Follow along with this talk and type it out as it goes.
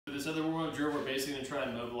this other warm-up drill, we're basically going to try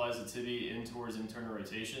and mobilize the tibia in towards internal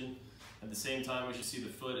rotation. At the same time, we should see the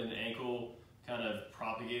foot and the ankle kind of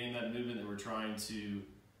propagating that movement that we're trying to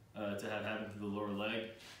have happen through the lower leg.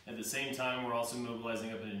 At the same time, we're also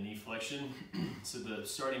mobilizing up in a knee flexion. So the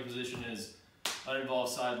starting position is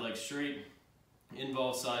uninvolved side leg straight,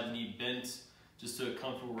 involved side knee bent, just to a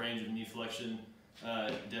comfortable range of knee flexion.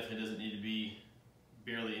 Definitely doesn't need to be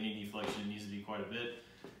barely any knee flexion, it needs to be quite a bit.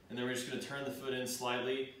 And then we're just going to turn the foot in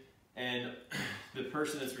slightly, and the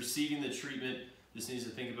person that's receiving the treatment just needs to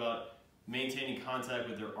think about maintaining contact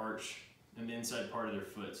with their arch and the inside part of their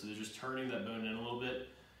foot. So they're just turning that bone in a little bit,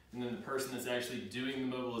 and then the person that's actually doing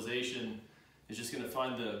the mobilization is just going to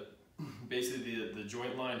find basically the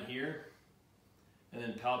joint line here, and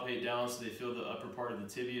then palpate down so they feel the upper part of the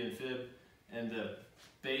tibia and fib, and the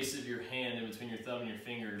base of your hand in between your thumb and your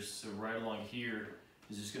fingers, so right along here,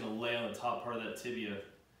 is just going to lay on the top part of that tibia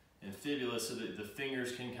and fibula so that the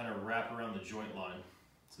fingers can kind of wrap around the joint line.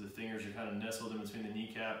 So the fingers are kind of nestled in between the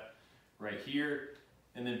kneecap right here,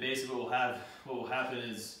 and then basically what will happen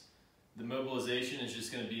is the mobilization is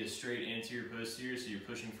just going to be a straight anterior posterior, so you're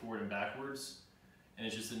pushing forward and backwards, and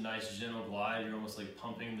it's just a nice gentle glide. You're almost like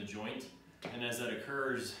pumping the joint, and as that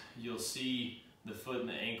occurs, you'll see the foot and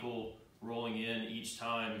the ankle rolling in each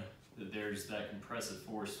time that there's that compressive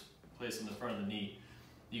force placed on the front of the knee.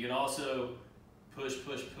 You can also push,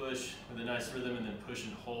 push, push with a nice rhythm, and then push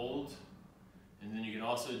and hold. And then you can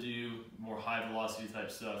also do more high velocity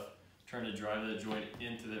type stuff, trying to drive that joint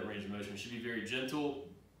into that range of motion. It should be very gentle,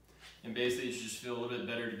 and basically it should just feel a little bit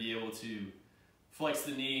better to be able to flex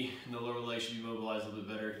the knee, and the lower leg should be mobilized a little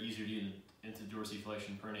bit better, easier to get into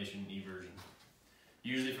dorsiflexion, pronation, and eversion.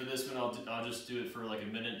 Usually for this one, I'll just do it for like a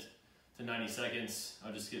minute to 90 seconds.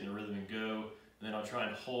 I'll just get in a rhythm and go, and then I'll try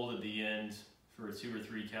and hold at the end for a 2 or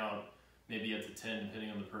 3 count, maybe up to 10 depending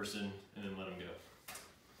on the person, and then let them go.